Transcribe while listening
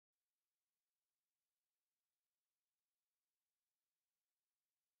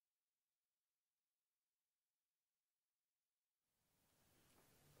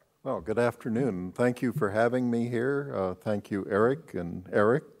Well, good afternoon. Thank you for having me here. Thank you, Eric.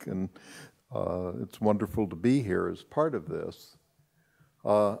 And it's wonderful to be here as part of this.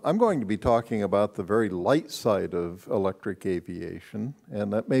 I'm going to be talking about the very light side of electric aviation,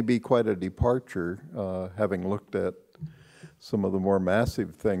 and that may be quite a departure, having looked at some of the more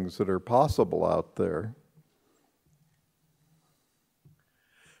massive things that are possible out there.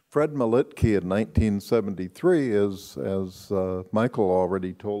 Fred Militke in 1973, as Michael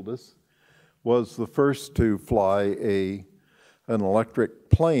already told us, was the first to fly an electric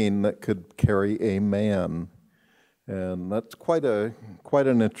plane that could carry a man. And that's quite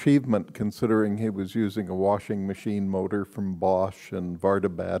an achievement, considering he was using a washing machine motor from Bosch and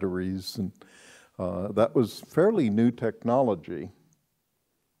Varda batteries, and that was fairly new technology.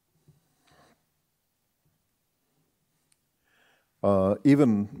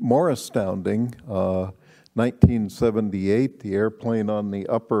 Even more astounding, 1978, the airplane on the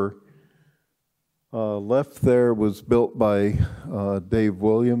upper left there was built by Dave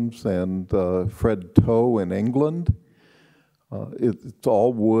Williams and Fred Towe in England. It's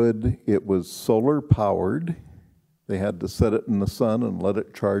all wood. It was solar powered. They had to set it in the sun and let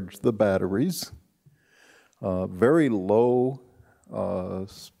it charge the batteries. Very low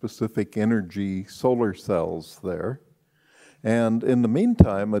specific energy solar cells there. And in the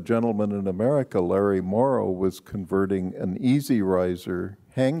meantime, a gentleman in America, Larry Morrow, was converting an Easy Riser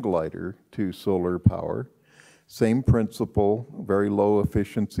hang glider to solar power. Same principle, very low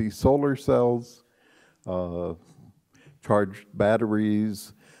efficiency solar cells, charged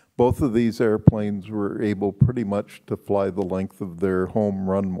batteries. Both of these airplanes were able pretty much to fly the length of their home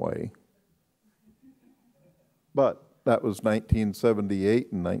runway. But that was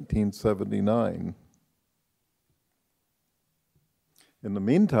 1978 and 1979. In the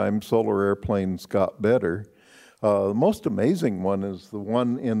meantime, solar airplanes got better. The most amazing one is the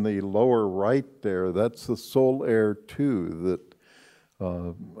one in the lower right there. That's the Sol Air 2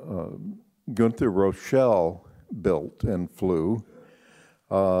 that Gunther Rochelle built and flew.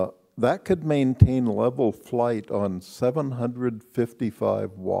 That could maintain level flight on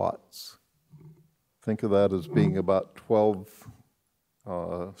 755 watts. Think of that as being about 12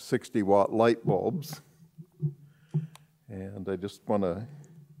 60-watt light bulbs. And I just want to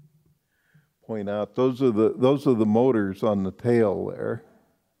point out, those are the motors on the tail there.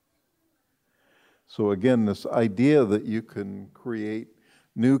 So again, this idea that you can create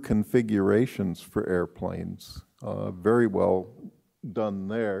new configurations for airplanes, very well done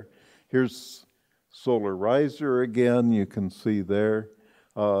there. Here's Solar Riser again, you can see there.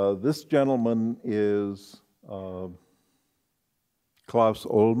 This gentleman is Klaus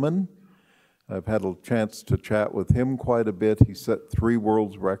Ullmann. I've had a chance to chat with him quite a bit. He set 3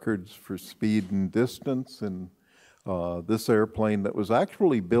 world records for speed and distance in this airplane that was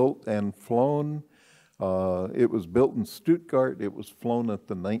actually built and flown. It was built in Stuttgart. It was flown at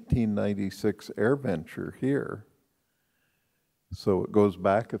the 1996 AirVenture here. So it goes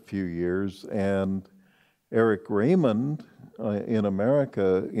back a few years. And Eric Raymond in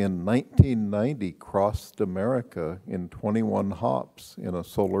America in 1990 crossed America in 21 hops in a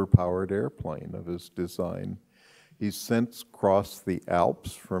solar-powered airplane of his design. He's since crossed the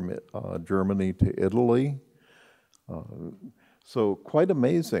Alps from Germany to Italy. So quite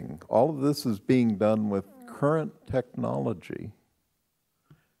amazing. All of this is being done with current technology.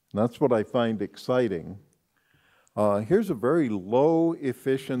 And that's what I find exciting. Here's a very low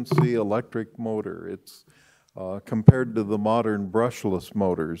efficiency electric motor. It's compared to the modern brushless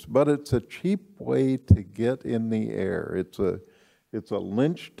motors, but it's a cheap way to get in the air. It's a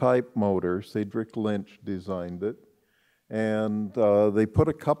Lynch type motor. Cedric Lynch designed it, and they put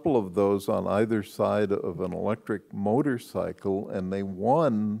a couple of those on either side of an electric motorcycle, and they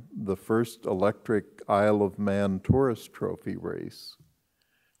won the first electric Isle of Man tourist trophy race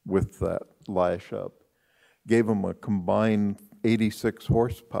with that lash up. Gave them a combined 86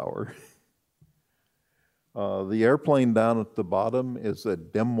 horsepower. The airplane down at the bottom is a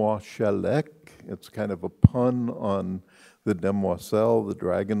Demoiselle. It's kind of a pun on the Demoiselle, the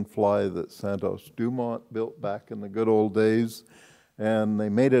dragonfly that Santos Dumont built back in the good old days. And they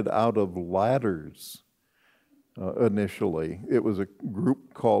made it out of ladders initially. It was a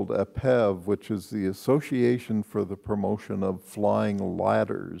group called APEV, which is the Association for the Promotion of Flying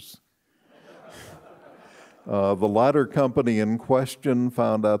Ladders. The ladder company in question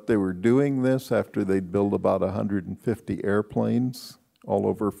found out they were doing this after they'd built about 150 airplanes all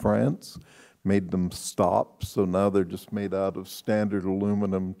over France, made them stop, so now they're just made out of standard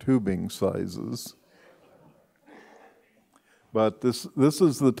aluminum tubing sizes. But this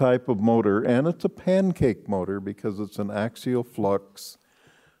is the type of motor, and it's a pancake motor because it's an axial flux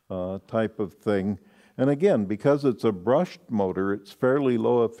type of thing. And again, because it's a brushed motor, it's fairly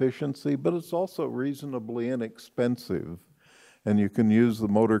low efficiency, but it's also reasonably inexpensive. And you can use the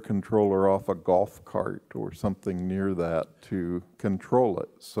motor controller off a golf cart or something near that to control it.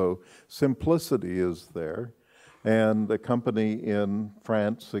 So simplicity is there. And a company in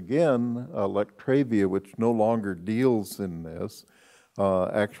France, again, Electravia, which no longer deals in this,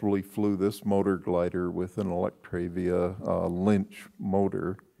 actually flew this motor glider with an Electravia Lynch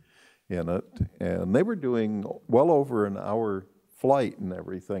motor in it. And they were doing well over an hour flight and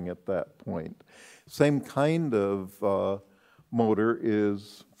everything at that point. Same kind of motor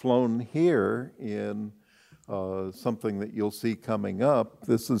is flown here in something that you'll see coming up.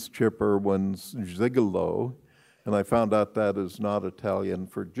 This is Chip Irwin's Gigolo. And I found out that is not Italian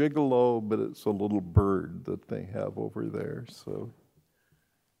for gigolo, but it's a little bird that they have over there. So,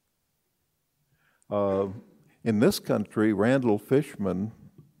 in this country, Randall Fishman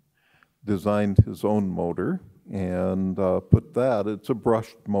designed his own motor and put that. It's a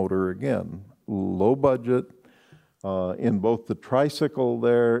brushed motor again, low budget. In both the tricycle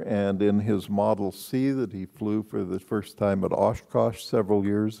there and in his Model C that he flew for the first time at Oshkosh several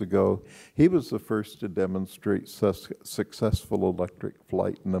years ago, he was the first to demonstrate successful electric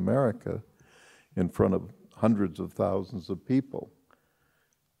flight in America in front of hundreds of thousands of people.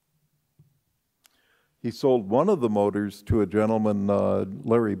 He sold one of the motors to a gentleman,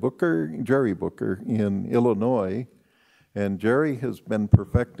 Jerry Booker, in Illinois. And Jerry has been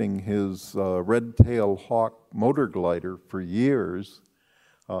perfecting his Red Tail Hawk motor glider for years.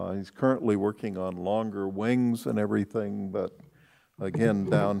 He's currently working on longer wings and everything, but again,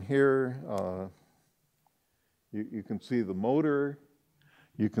 down here, you can see the motor,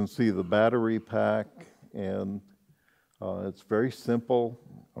 you can see the battery pack, and it's very simple,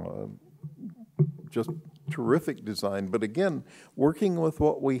 just terrific design. But again, working with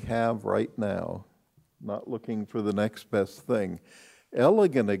what we have right now, not looking for the next best thing.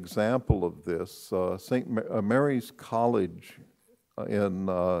 Elegant example of this, St. Mary's College in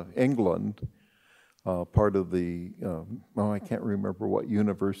England, part of the, I can't remember what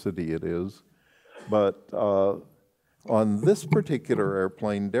university it is, but on this particular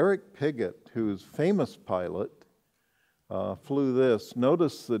airplane, Derek Piggott, who's a famous pilot, flew this.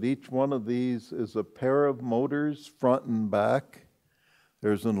 Notice that each one of these is a pair of motors, front and back.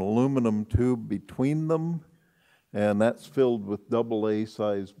 There's an aluminum tube between them, and that's filled with AA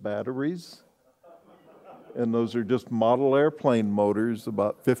size batteries. And those are just model airplane motors,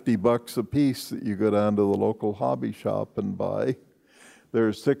 about $50 a piece that you go down to the local hobby shop and buy.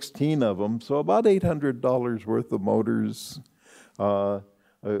 There's 16 of them, so about $800 worth of motors. One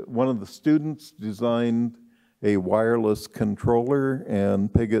of the students designed a wireless controller,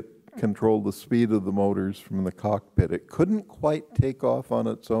 and Piggott controlled the speed of the motors from the cockpit. It couldn't quite take off on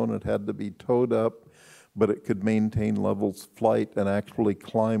its own. It had to be towed up, but it could maintain levels flight and actually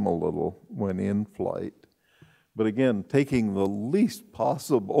climb a little when in flight. But again, taking the least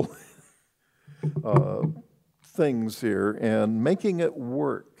possible things here and making it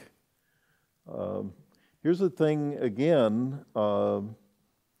work. Here's the thing again,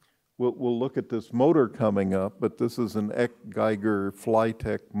 We'll look at this motor coming up, but this is an Eck Geiger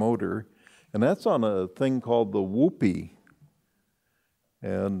Flytech motor, and that's on a thing called the Whoopee.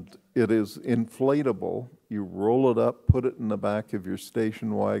 And it is inflatable. You roll it up, put it in the back of your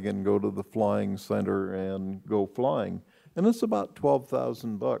station wagon, go to the flying center, and go flying. And it's about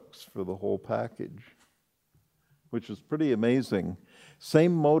 $12,000 for the whole package, which is pretty amazing.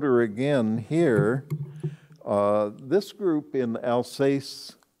 Same motor again here. This group in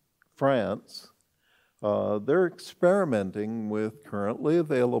Alsace, France, they're experimenting with currently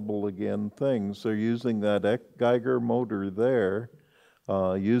available, again, things. They're using that Eck Geiger motor there,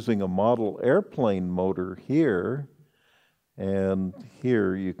 using a model airplane motor here, and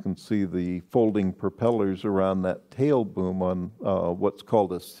here you can see the folding propellers around that tail boom on what's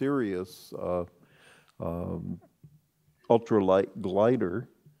called a Sirius ultralight glider,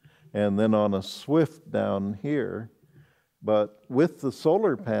 and then on a Swift down here. But with the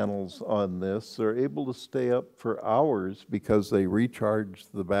solar panels on this, they're able to stay up for hours because they recharge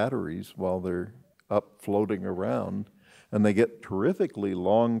the batteries while they're up floating around. And they get terrifically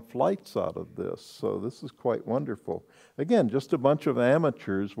long flights out of this. So this is quite wonderful. Again, just a bunch of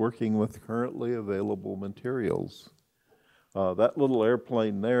amateurs working with currently available materials. That little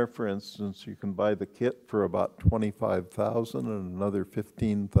airplane there, for instance, you can buy the kit for about $25,000 and another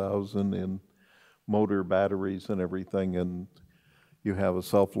 $15,000 in motor, batteries, and everything, and you have a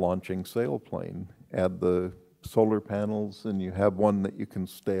self-launching sailplane. Add the solar panels, and you have one that you can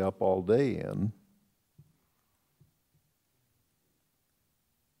stay up all day in.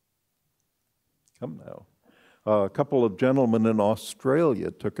 Come now. A couple of gentlemen in Australia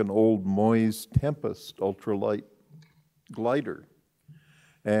took an old Moyes Tempest ultralight glider.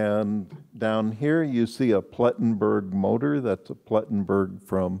 And down here you see a Plettenberg motor. That's a Plettenberg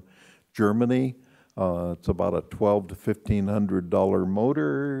from Germany. It's about a $1,200 to $1,500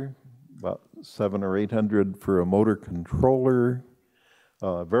 motor, about $700 or $800 for a motor controller.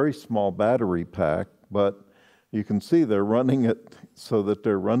 Very small battery pack, but you can see they're running it so that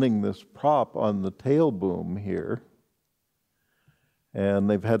they're running this prop on the tail boom here. And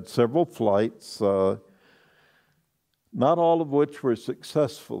they've had several flights, not all of which were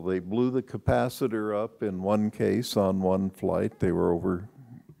successful. They blew the capacitor up in one case on one flight. They were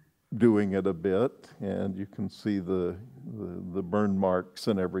overdoing it a bit, and you can see the burn marks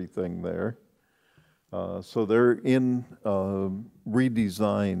and everything there. So they're in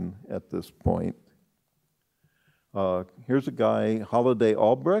redesign at this point. Here's a guy, Holiday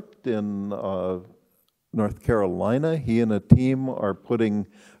Albrecht in North Carolina. He and a team are putting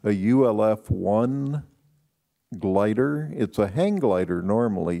a ULF-1 glider. It's a hang glider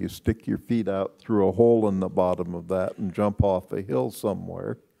normally. You stick your feet out through a hole in the bottom of that and jump off a hill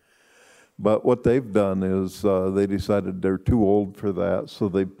somewhere. But what they've done is they decided they're too old for that, so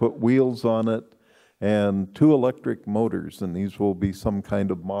they put wheels on it and 2 electric motors, and these will be some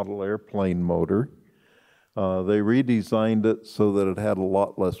kind of model airplane motor. They redesigned it so that it had a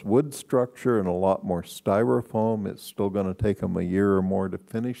lot less wood structure and a lot more styrofoam. It's still going to take them a year or more to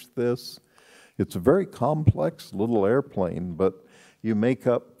finish this. It's a very complex little airplane, but you make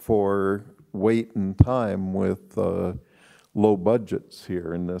up for weight and time with low budgets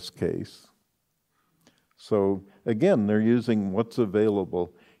here in this case. So again, they're using what's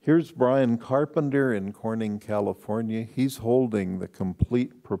available. Here's Brian Carpenter in Corning, California. He's holding the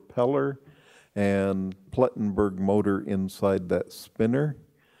complete propeller and Plettenberg motor inside that spinner,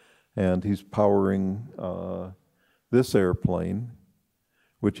 and he's powering this airplane,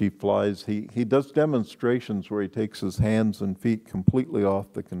 which he flies. He does demonstrations where he takes his hands and feet completely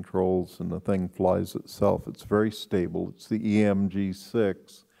off the controls and the thing flies itself. It's very stable. It's the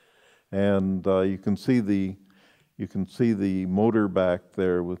EMG-6, and you can see the motor back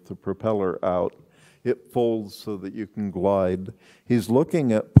there with the propeller out. It folds so that you can glide. He's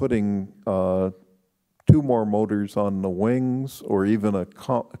looking at putting 2 more motors on the wings, or even a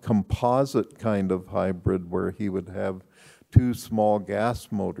composite kind of hybrid where he would have 2 small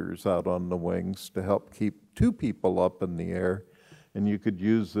gas motors out on the wings to help keep 2 people up in the air, and you could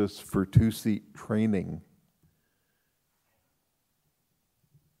use this for 2-seat training.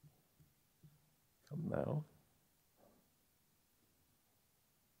 Come now.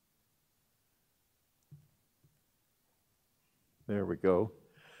 There we go.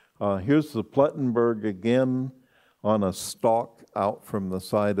 Here's the Plettenberg again on a stalk out from the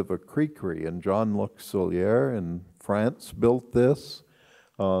side of a creekery, and Jean-Luc Sigler in France built this.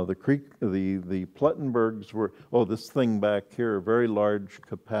 The Plettenbergs were, this thing back here, a very large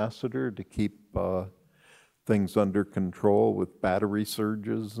capacitor to keep things under control with battery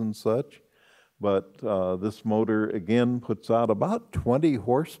surges and such. But this motor, again, puts out about 20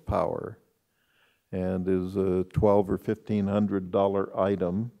 horsepower and is a $1,200 or $1,500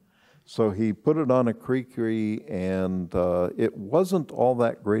 item. So he put it on a creekery, and it wasn't all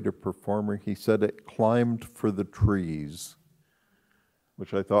that great a performer. He said it climbed for the trees,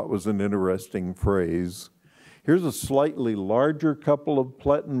 which I thought was an interesting phrase. Here's a slightly larger couple of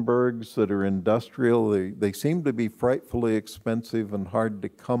Plettenbergs that are industrial. They seem to be frightfully expensive and hard to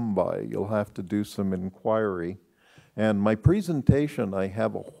come by. You'll have to do some inquiry. And my presentation, I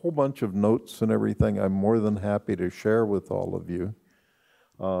have a whole bunch of notes and everything I'm more than happy to share with all of you.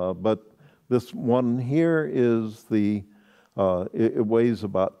 But this one here is it weighs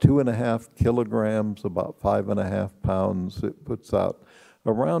about 2.5 kilograms, about 5.5 pounds. It puts out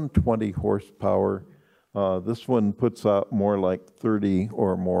around 20 horsepower. This one puts out more like 30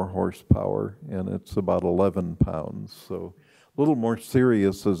 or more horsepower, and it's about 11 pounds. So a little more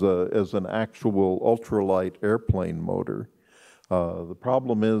serious as an actual ultralight airplane motor. The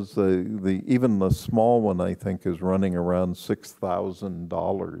problem is even the small one, I think, is running around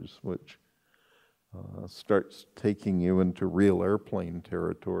 $6,000, which starts taking you into real airplane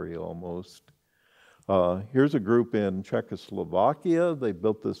territory almost. Here's a group in Czechoslovakia. They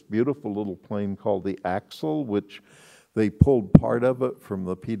built this beautiful little plane called the Axel, which they pulled part of it from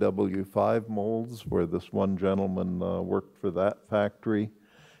the PW5 molds, where this one gentleman worked for that factory.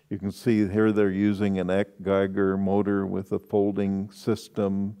 You can see here they're using an Eck Geiger motor with a folding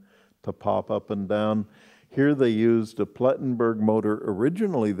system to pop up and down. Here they used a Plettenberg motor.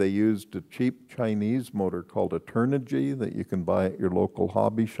 Originally they used a cheap Chinese motor called a Turnigy that you can buy at your local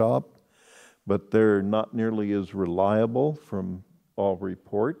hobby shop. but they're not nearly as reliable from all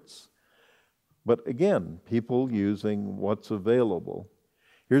reports. But again, people using what's available.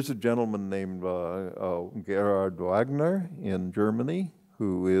 Here's a gentleman named Gerhard Wagner in Germany,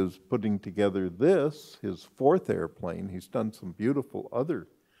 who is putting together this, his fourth airplane. He's done some beautiful other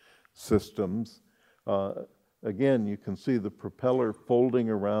systems. Again, you can see the propeller folding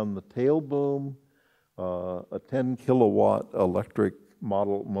around the tail boom, a 10 kilowatt electric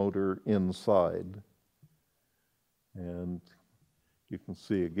model motor inside. And you can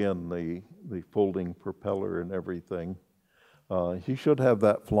see again the folding propeller and everything. He should have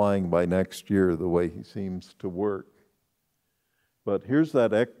that flying by next year the way he seems to work. But here's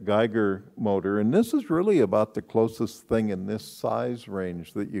that Geiger motor, and this is really about the closest thing in this size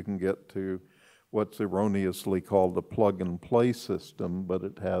range that you can get to what's erroneously called a plug-and-play system,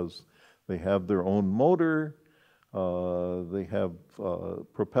 but they have their own motor, they have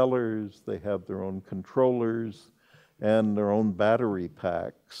propellers, they have their own controllers, and their own battery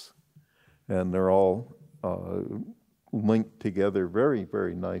packs. And they're all linked together very,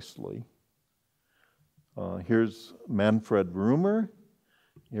 very nicely. Here's Manfred Römer.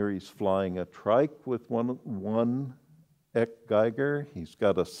 Here he's flying a trike with one Geiger. He's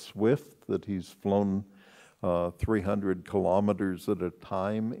got a Swift that he's flown 300 kilometers at a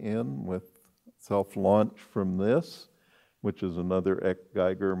time in with self-launch from this, which is another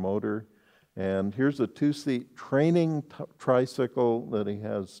Geiger motor. And here's a two-seat training tricycle that he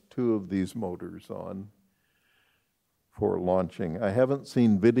has two of these motors on for launching. I haven't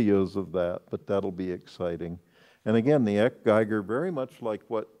seen videos of that, but that'll be exciting. And again, the Geiger, very much like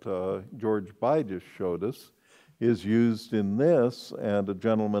what George Bai just showed us, is used in this, and a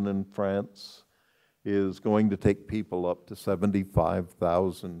gentleman in France is going to take people up to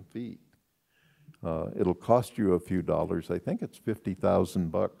 75,000 feet. It'll cost you a few dollars. I think it's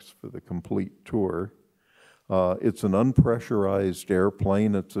 $50,000 for the complete tour. It's an unpressurized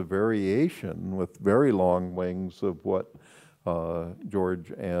airplane. It's a variation with very long wings of what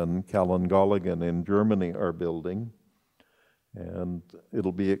George and Callan Golligan in Germany are building. And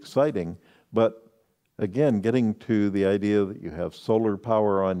it'll be exciting. But again, getting to the idea that you have solar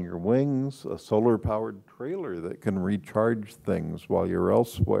power on your wings, a solar-powered trailer that can recharge things while you're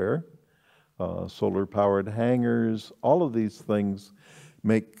elsewhere, solar-powered hangars, all of these things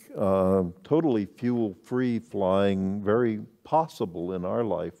make totally fuel-free flying very possible in our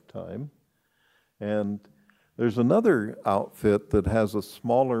lifetime. And there's another outfit that has a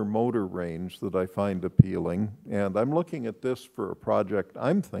smaller motor range that I find appealing, and I'm looking at this for a project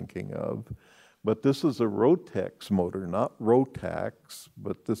I'm thinking of, but this is a Rotex motor, not Rotax,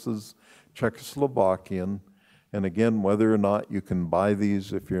 but this is Czechoslovakian. And again, whether or not you can buy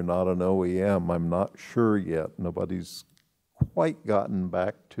these if you're not an OEM, I'm not sure yet. Nobody's quite gotten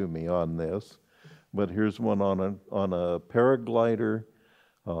back to me on this. But here's one on a paraglider.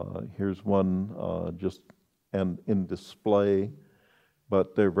 Here's one just and in display.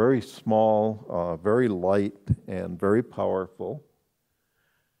 But they're very small, very light, and very powerful.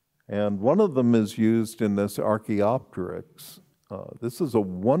 And one of them is used in this Archaeopteryx. This is a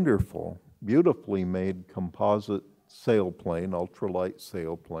wonderful, beautifully made composite sailplane, ultralight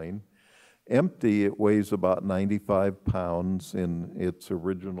sailplane. Empty, it weighs about 95 pounds in its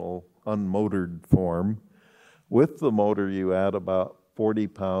original unmotored form. With the motor, you add about 40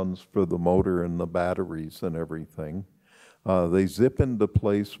 pounds for the motor and the batteries and everything. They zip into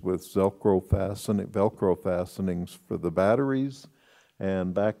place with Velcro fastenings for the batteries.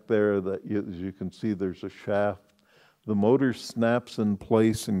 And back there, as you can see, there's a shaft. The motor snaps in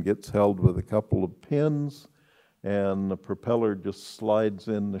place and gets held with a couple of pins, and the propeller just slides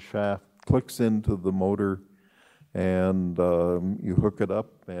in the shaft, clicks into the motor, and you hook it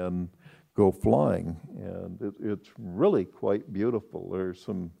up and go flying. And it's really quite beautiful. There's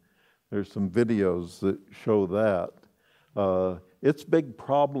some videos that show that. Its big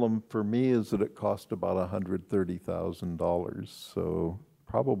problem for me is that it cost about $130,000, so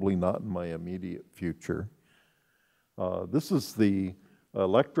probably not in my immediate future. This is the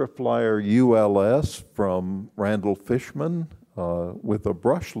Electroflyer ULS from Randall Fishman with a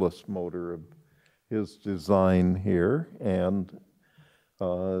brushless motor of his design here, and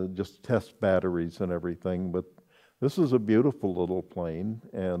just test batteries and everything. But this is a beautiful little plane,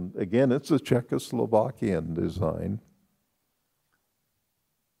 and again, it's a Czechoslovakian design.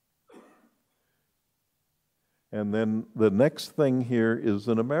 And then the next thing here is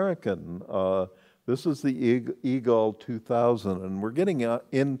an American. This is the Eagle 2000, and we're getting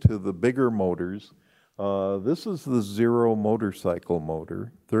into the bigger motors. This is the Zero motorcycle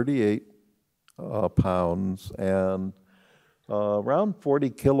motor, 38 pounds and around 40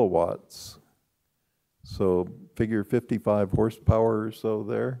 kilowatts. So figure 55 horsepower or so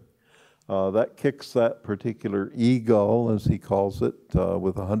there. That kicks that particular E-gull, as he calls it,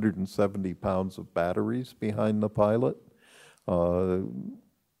 with 170 pounds of batteries behind the pilot.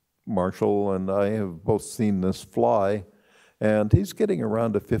 Marshall and I have both seen this fly, and he's getting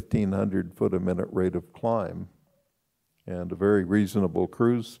around a 1,500 foot a minute rate of climb and a very reasonable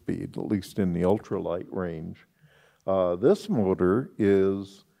cruise speed, at least in the ultralight range. This motor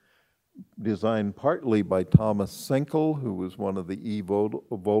is designed partly by Thomas Senkel, who was one of the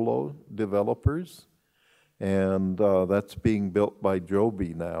eVolo developers, and that's being built by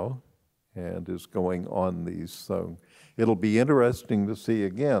Joby now and is going on these. So it'll be interesting to see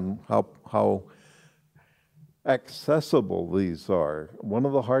again how accessible these are. One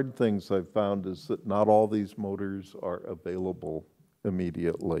of the hard things I've found is that not all these motors are available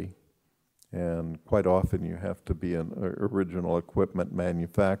immediately. And quite often you have to be an original equipment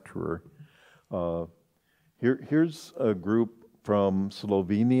manufacturer. Here's a group from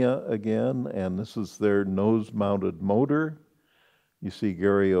Slovenia again, and this is their nose-mounted motor. You see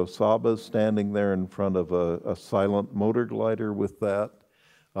Gary Osaba standing there in front of a silent motor glider with that.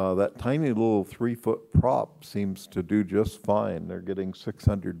 That tiny little 3-foot prop seems to do just fine. They're getting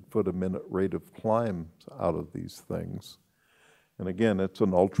 600 foot a minute rate of climb out of these things. And again, it's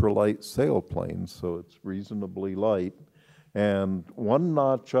an ultralight sailplane, so it's reasonably light. And one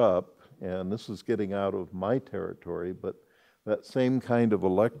notch up, and this is getting out of my territory, but that same kind of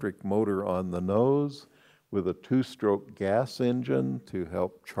electric motor on the nose with a 2-stroke gas engine to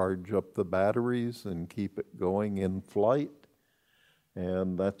help charge up the batteries and keep it going in flight.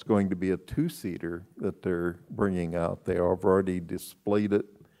 And that's going to be a 2-seater that they're bringing out. They have already displayed it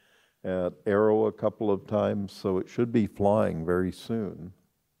at Aero a couple of times, so it should be flying very soon.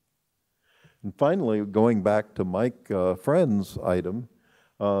 And finally, going back to Mike Friend's item,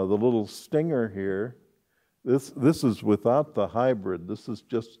 the little Stinger here, this is without the hybrid. This is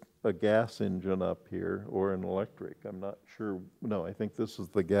just a gas engine up here, or an electric. I'm not sure. No, I think this is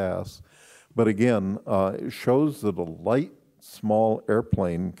the gas. But again, it shows that a light, small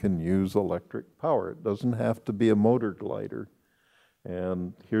airplane can use electric power. It doesn't have to be a motor glider.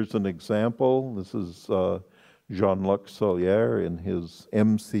 And here's an example. This is Jean-Luc Solier in his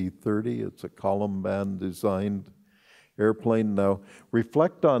MC-30. It's a Columbine designed airplane. Now,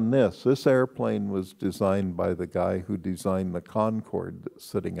 reflect on this. This airplane was designed by the guy who designed the Concorde that's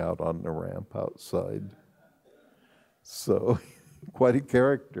sitting out on the ramp outside. So, quite a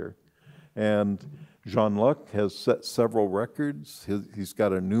character. And Jean-Luc has set several records. He's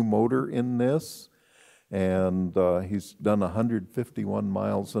got a new motor in this, and he's done 151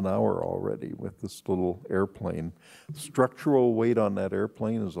 miles an hour already with this little airplane. Structural weight on that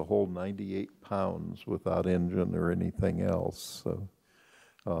airplane is a whole 98 pounds without engine or anything else. So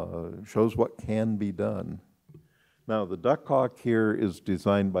shows what can be done. Now, the Duck Hawk here is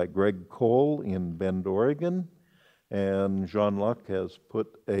designed by Greg Cole in Bend, Oregon, and Jean-Luc has put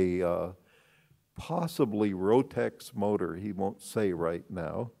a possibly Rotex motor, he won't say right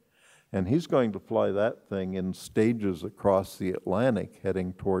now, and he's going to fly that thing in stages across the Atlantic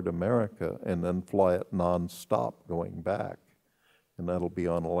heading toward America and then fly it nonstop going back. And that'll be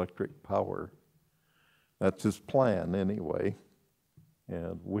on electric power. That's his plan anyway.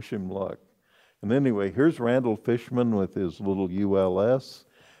 And wish him luck. And anyway, here's Randall Fishman with his little ULS.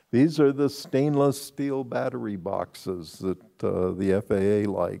 These are the stainless steel battery boxes that the FAA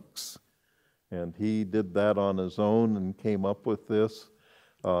likes. And he did that on his own and came up with this.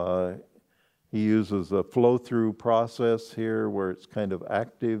 He uses a flow-through process here where it's kind of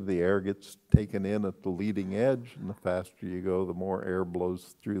active. The air gets taken in at the leading edge, and the faster you go, the more air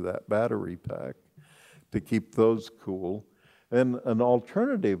blows through that battery pack to keep those cool. And an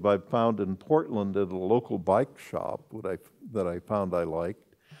alternative I found in Portland at a local bike shop that I found I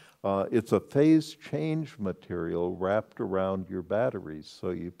liked, it's a phase change material wrapped around your batteries. So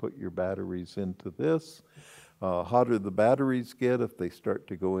you put your batteries into this. Hotter the batteries get if they start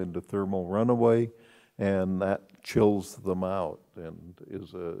to go into thermal runaway, and that chills them out and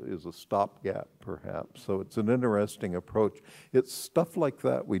is a stopgap perhaps. So it's an interesting approach. It's stuff like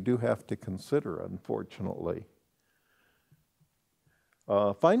that we do have to consider, unfortunately.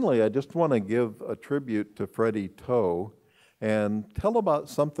 Finally, I just want to give a tribute to Freddie Toe and tell about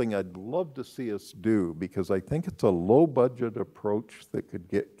something I'd love to see us do, because I think it's a low-budget approach that could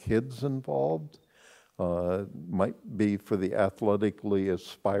get kids involved. Might be for the athletically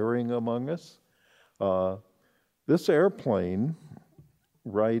aspiring among us. This airplane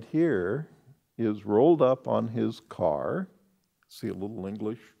right here is rolled up on his car. See a little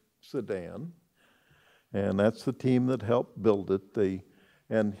English sedan. And that's the team that helped build it.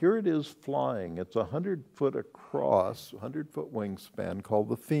 And here it is flying. It's 100 foot across, 100-foot wingspan, called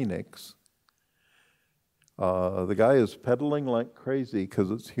the Phoenix. The guy is pedaling like crazy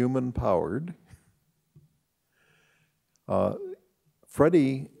because it's human-powered.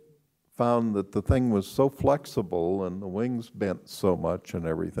 Freddie found that the thing was so flexible and the wings bent so much and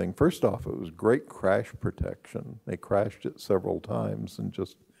everything. First off, it was great crash protection. They crashed it several times and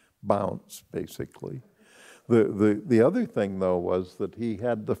just bounced, basically. The other thing, though, was that he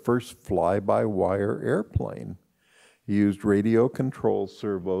had the first fly-by-wire airplane. He used radio control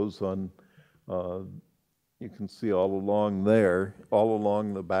servos on, you can see all along there, all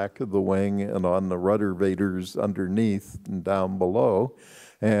along the back of the wing and on the rudder vaders underneath and down below,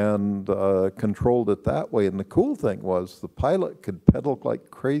 and controlled it that way. And the cool thing was the pilot could pedal like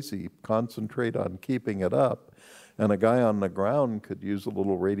crazy, concentrate on keeping it up, and a guy on the ground could use a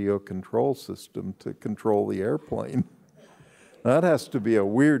little radio control system to control the airplane. That has to be a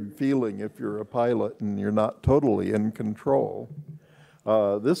weird feeling if you're a pilot and you're not totally in control.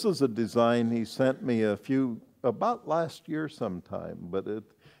 This is a design he sent me about last year sometime, but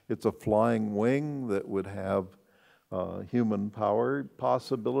it's a flying wing that would have human-powered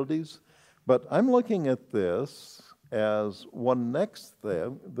possibilities. But I'm looking at this as one next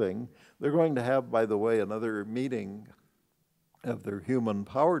thing. They're going to have, by the way, another meeting of their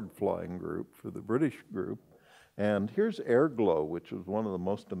human-powered flying group for the British group. And here's Airglow, which is one of the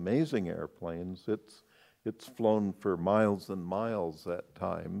most amazing airplanes. It's flown for miles and miles at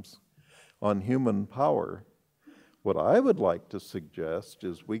times on human power. What I would like to suggest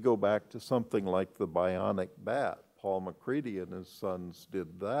is we go back to something like the bionic bat. Paul McCready and his sons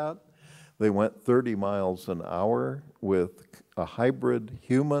did that. They went 30 miles an hour with a hybrid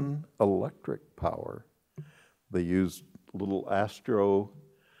human-electric power. They used little Astro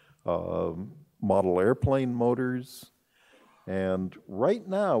model airplane motors. And right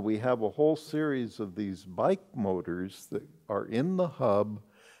now we have a whole series of these bike motors that are in the hub.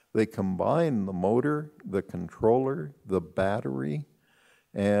 They combine the motor, the controller, the battery,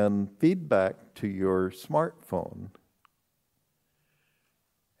 and feedback to your smartphone.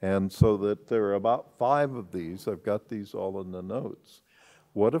 And so that there are about 5 of these. I've got these all in the notes.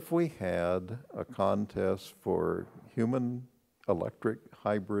 What if we had a contest for human electric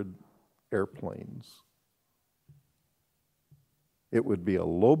hybrid airplanes? It would be a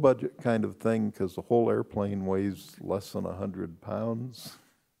low-budget kind of thing because the whole airplane weighs less than 100 pounds.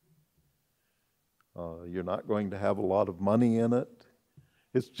 You're not going to have a lot of money in it.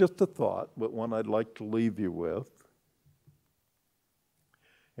 It's just a thought, but one I'd like to leave you with.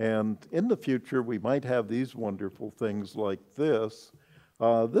 And in the future, we might have these wonderful things like this.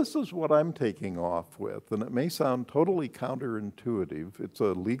 This is what I'm taking off with, and it may sound totally counterintuitive. It's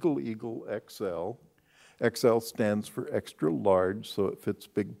a Legal Eagle XL. XL stands for extra large, so it fits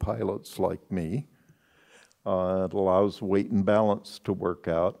big pilots like me. It allows weight and balance to work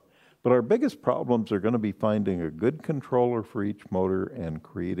out. But our biggest problems are going to be finding a good controller for each motor and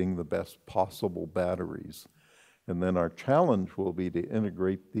creating the best possible batteries. And then our challenge will be to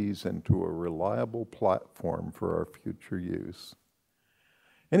integrate these into a reliable platform for our future use.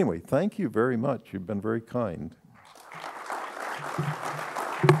 Anyway, thank you very much. You've been very kind.